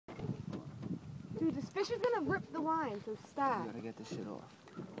fish is gonna rip the line, so stop. You gotta get this shit off.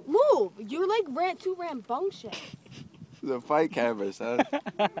 Move! You're like too rambunctious. The fight camera, son.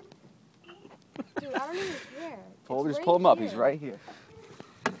 Dude, I don't even care. Just pull him up. He's right here.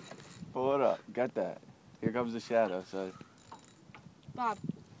 Pull it up. Got that. Here comes the shadow, son. Bob.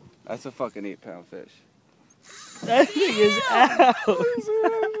 That's a fucking 8-pound fish. That thing is out.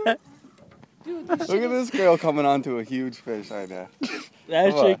 Dude, Look at this girl coming onto a huge fish right now.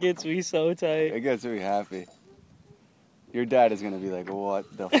 That shit gets me so tight. It gets me happy. Your dad is gonna be like, what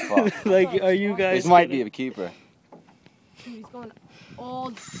the fuck? Like, are you guys? This might be a keeper. Dude, he's going all.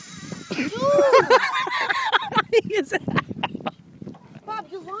 Dude! He is out. Bob,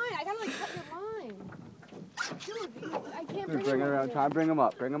 your line. I gotta like cut your line. Dude, I can't bring Bring it him around. over Try and bring him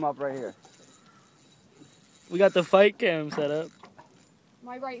up. Bring him up right here. We got the fight cam set up.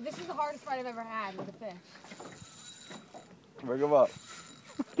 My right. This is the hardest fight I've ever had with a fish. Bring him up.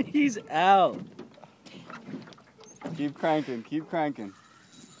 He's out. Keep cranking. Keep cranking.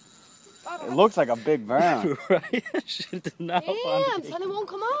 Bob, It looks like a big brown. Right? Shit did not damn, son, it won't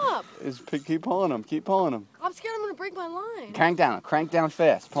come up. Keep pulling him. Keep pulling him. I'm scared I'm gonna break my line. Crank down. Crank down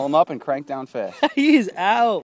fast. Pull him up and crank down fast. He's out.